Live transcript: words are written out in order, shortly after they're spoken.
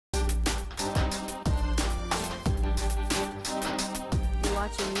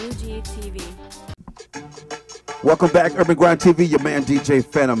UGTV. Welcome back, Urbangrindtv. Your man DJ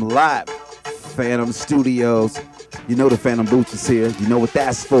Phantom live, Phantom Studios. You know the Phantom Boots is here. You know what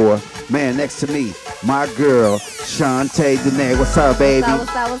that's for. Man, next to me, my girl, Shaunte DeNee. What's up, baby?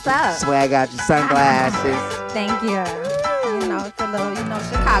 What's up, what's up? Swag out your sunglasses. Thank you. You know, it's a little,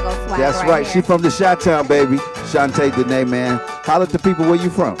 Chicago swag. That's right. Here. She from the Chi-Town, baby. Shaunte DeNee, man. Holla at the people. Where you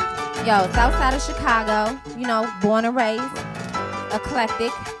from? Yo, south side of Chicago. You know, born and raised.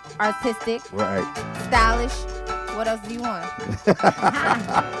 Eclectic, artistic, right, stylish. What else do you want?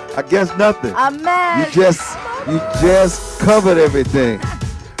 I guess nothing. Man. You just covered everything.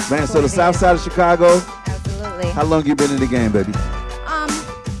 Man, so the south side of Chicago. Absolutely. How long you been in the game, baby?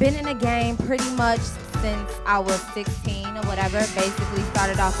 Been in the game pretty much since I was 16 or whatever. Basically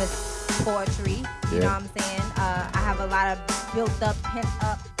started off as poetry. You know what I'm saying? I have a lot of built up, pent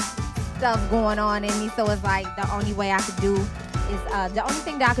up stuff going on in me. So it's like the only way I could do is the only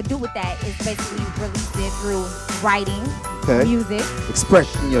thing that I could do with that is basically release it through writing, music,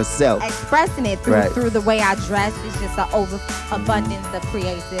 expressing yourself, expressing it through the way I dress. It's just an overabundance of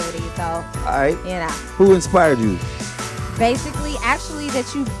creativity. So, all right, you know, who inspired you? Basically, actually,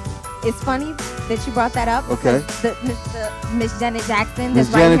 it's funny that you brought that up. Okay, Miss Janet Jackson.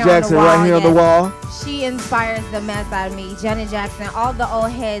 Miss Janet Jackson, right here on the wall. She inspires the mess out of me. Janet Jackson, all the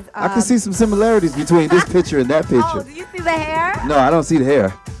old heads. I can see some similarities between this picture and that picture. Oh, do you see the hair? No, I don't see the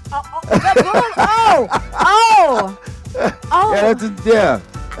hair. Yeah,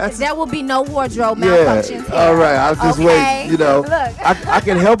 there will be no wardrobe malfunctions here. All right, I'll just wait. You know, I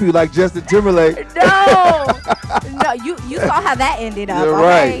can help you like Justin Timberlake. No, you saw how that ended up. You're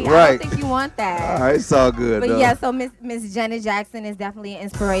right. Right. I don't think you want that. All right, it's all good. But yeah, so Miss Janet Jackson is definitely an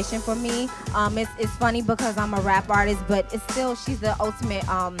inspiration for me. It's funny because I'm a rap artist, but it's still she's the ultimate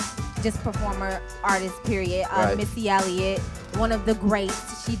just performer artist. Period. Missy Elliott, one of the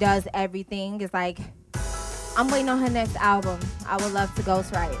greats. She does everything. It's like I'm waiting on her next album. I would love to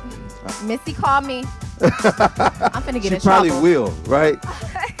ghostwrite. Missy called me. I'm finna get in trouble. She probably will, right?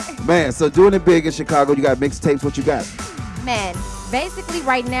 Man, so doing it big in Chicago, you got mixtapes. What you got? Man, basically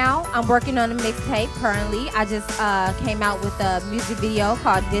right now, I'm working on a mixtape currently. I just came out with a music video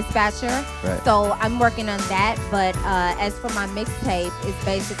called Dispatcher. Right. So I'm working on that. But as for my mixtape, it's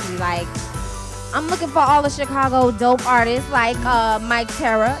basically like, I'm looking for all the Chicago dope artists like Mike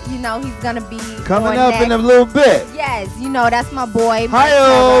Terra. You know, he's going to be coming up next in a little bit. Yes, you know, that's my boy.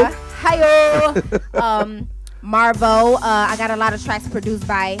 Hi-yo. Hi-yo. Marvo. I got a lot of tracks produced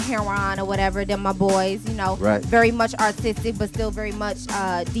by Heron or whatever. They're my boys, you know. Right. Very much artistic, but still very much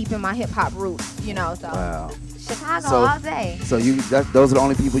deep in my hip-hop roots, you know. So. Wow. Chicago all day. So those are the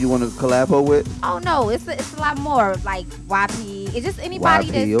only people you want to collabo with? Oh no, it's a lot more like YP. It's just anybody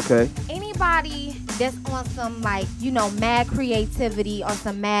anybody that's on some like mad creativity or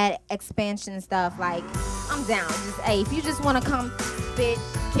some mad expansion stuff. Like I'm down. Just if you just want to come spit,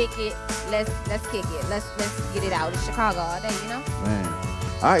 kick it, let's kick it. Let's get it out. It's Chicago all day, you know. Man,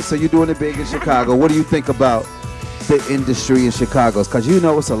 all right. So you're doing it big in Chicago. What do you think about the industry in Chicago? Because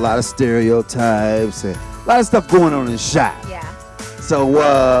it's a lot of stereotypes and a lot of stuff going on in Chi. Yeah.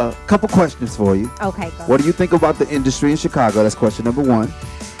 So, couple questions for you. Okay, go. What do you think about the industry in Chicago? That's question number one.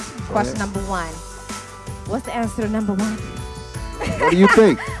 Question number one. What's the answer to number one? What do you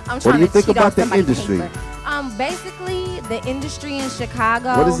think? What do you think about the industry? Basically, the industry in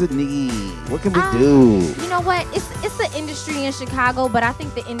Chicago. What does it need? What can we do? You know what? It's the industry in Chicago, but I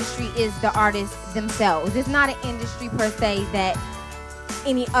think the industry is the artists themselves. It's not an industry per se that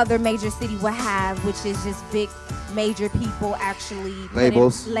any other major city would have, which is just big major people actually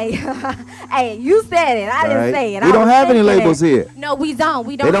labels. Hey, you said it. I didn't say it. We don't have any labels here. No, we don't.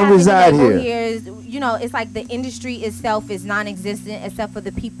 We don't. They don't have reside any here. It's like the industry itself is non-existent except for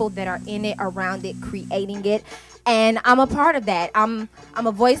the people that are in it, around it, creating it. And I'm a part of that. I'm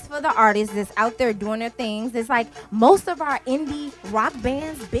a voice for the artists that's out there doing their things. It's like most of our indie rock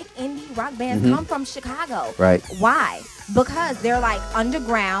bands, big indie rock bands, come from Chicago. Right. Why? Because they're like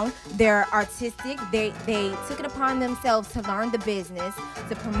underground, they're artistic, they took it upon themselves to learn the business,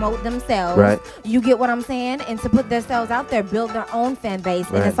 to promote themselves. Right. You get what I'm saying? And to put themselves out there, build their own fan base.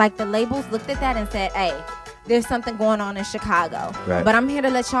 Right. And it's like the labels looked at that and said, hey, there's something going on in Chicago. Right. But I'm here to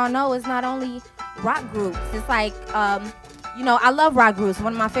let y'all know it's not only rock groups. It's like, I love rock groups.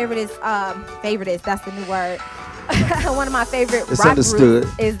 One of my favorites, that's the new word. One of my favorite rock groups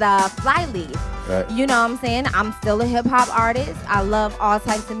is Flyleaf. Right. You know what I'm saying? I'm still a hip-hop artist. I love all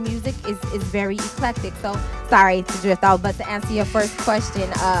types of music. It's very eclectic. So, sorry to drift off, but to answer your first question,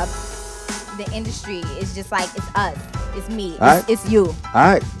 the industry is just like, it's us. It's me. It's you. All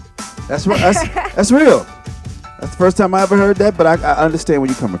right. That's real. That's the first time I ever heard that, but I understand where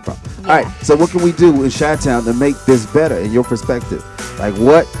you're coming from. Yeah. All right, so what can we do in Chi-Town to make this better in your perspective? Like,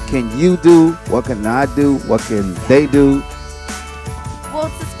 what can you do? What can I do? What can they do? Well,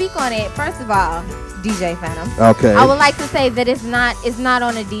 to speak on it, first of all, DJ Phantom. Okay. I would like to say that it's not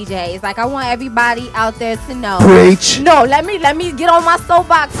on a DJ. It's like I want everybody out there to know. Preach. No, let me get on my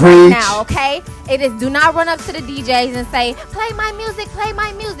soapbox right now, okay? It is, do not run up to the DJs and say, play my music, play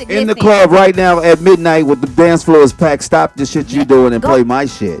my music. In the club right now at midnight with the dance floor is packed, stop the shit you doing and play my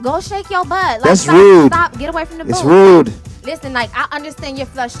shit. Go shake your butt. Like, that's rude. Stop, get away from the booth. It's rude. Listen, like, I understand your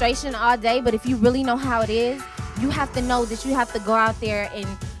frustration all day, but if you really know how it is, you have to know that you have to go out there and,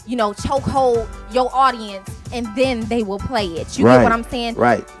 you know, chokehold your audience, and then they will play it. You get what I'm saying?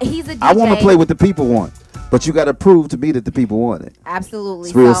 Right. He's a DJ. I want to play what the people want, but you got to prove to me that the people want it. Absolutely.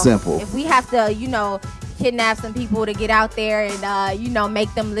 It's real simple. If we have to, you know, kidnap some people to get out there and, you know,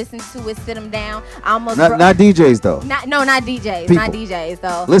 make them listen to it, sit them down. Not DJs, though. Not DJs. People. Not DJs,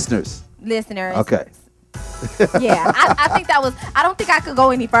 though. Listeners. Okay. Yeah, I think that was. I don't think I could go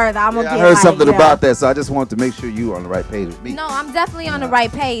any further. I heard something about that, so I just wanted to make sure you were on the right page with me. No, I'm definitely on the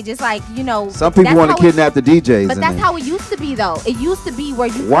right page. It's like, you know, some people want to kidnap the DJs, but that's how it used to be, though. It used to be where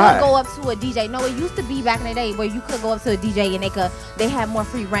you could go up to a DJ. No, it used to be back in the day where you could go up to a DJ and they had more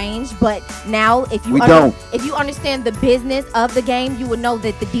free range. But now, if you understand the business of the game, you would know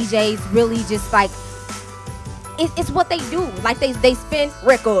that the DJs really just like. It's what they do. Like they spin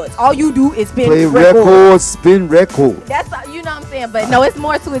records. All you do is spin records. Spin records. That's you know what I'm saying. But no, it's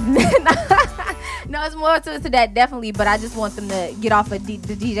more to it. No, it's more to it to that, definitely. But I just want them to get off of the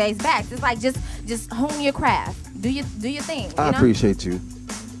DJ's backs. It's like just hone your craft. Do your thing. I appreciate you.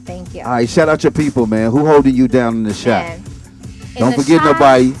 Thank you. All right, shout out your people, man. Who holding you down in the shot? Don't forget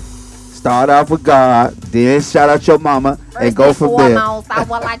nobody. Start off with God, then shout out your mama, and go from there. I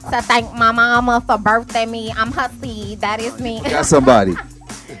would like to thank my mama for birthday me. I'm her seed. That is me. Got somebody.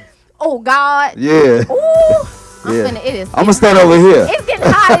 Oh, God. Yeah. Ooh. I'm going to stand over here. It's getting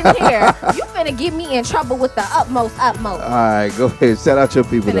hot in here. You finna get me in trouble with the utmost. All right, go ahead. Shout out your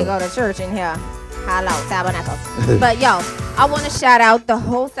people. Finna go to church in here. Hello, Tabernacle. But, yo, I want to shout out the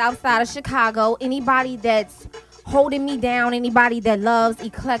whole south side of Chicago. Anybody that's holding me down, anybody that loves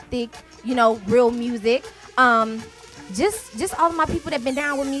eclectic, you know, real music. Just all of my people that been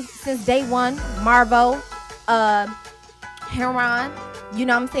down with me since day one. Marvo, Heron, you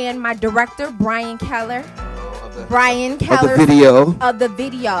know what I'm saying? My director, Brian Keller. Brian Keller. Of the video.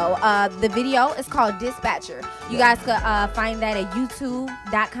 The video is called Dispatcher. You guys could find that at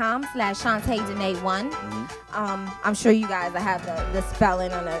youtube.com/Shaunte DeNee1. I'm sure you guys have the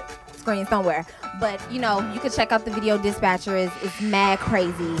spelling on the screen somewhere, but you know, you could check out the video. Dispatcher is mad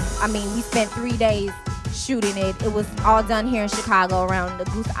crazy. I mean, we spent 3 days shooting it. It was all done here in Chicago around the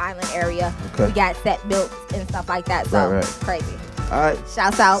Goose Island area. We got set built and stuff like that, so crazy. All right,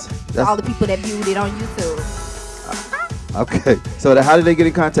 shouts out to all the people that viewed it on YouTube. Okay, so how did they get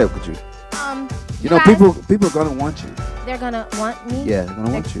in contact with you? You know, people are gonna want you. They're gonna want me. Yeah, they're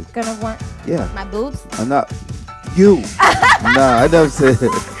gonna want you. Gonna want my boobs. I'm not you. No, I never said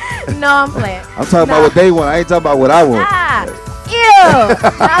it. No, I'm playing. I'm talking about what they want. I ain't talking about what I want. Ew.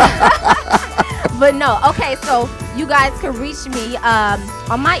 But no, okay, so you guys can reach me on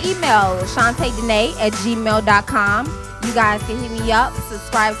my email, ShaunteDeNee@gmail.com. You guys can hit me up,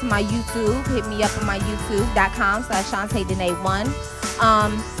 subscribe to my YouTube, hit me up on my youtube.com/Shaunte DeNee1.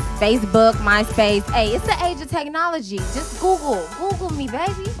 Facebook, MySpace. Hey, it's the age of technology. Just Google me,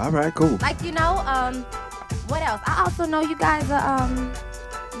 baby. All right, cool. Like, you know, what else? I also know you guys are,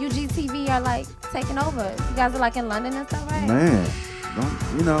 UGTV are like taking over. You guys are like in London and stuff, right? Man,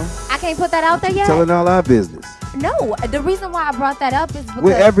 you know. I can't put that out there yet. Telling all our business. No, the reason why I brought that up is because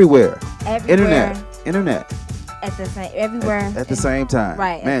we're everywhere. Everywhere. Internet. At the same, everywhere. At the same time.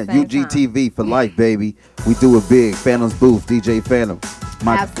 Right. Man, UGTV for life, baby. We do it big. Phantom's booth, DJ Phantom.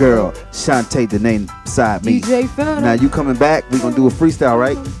 My girl, Shaunte DeNee beside me. DJ Phantom. Now you coming back? We gonna do a freestyle,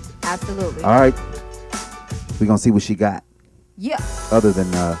 right? Absolutely. All right. We gonna see what she got. Yeah. Other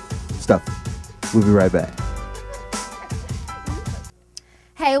than stuff. We'll be right back.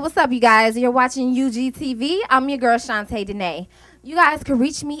 Hey, what's up, you guys? You're watching UGTV. I'm your girl, Shaunte DeNee. You guys can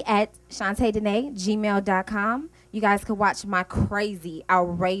reach me at ShaunteDeNee@gmail.com. You guys can watch my crazy,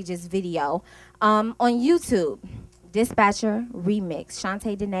 outrageous video on YouTube. Dispatcher Remix.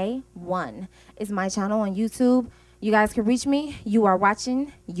 Shaunte DeNee1 is my channel on YouTube. You guys can reach me. You are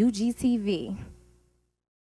watching UGTV.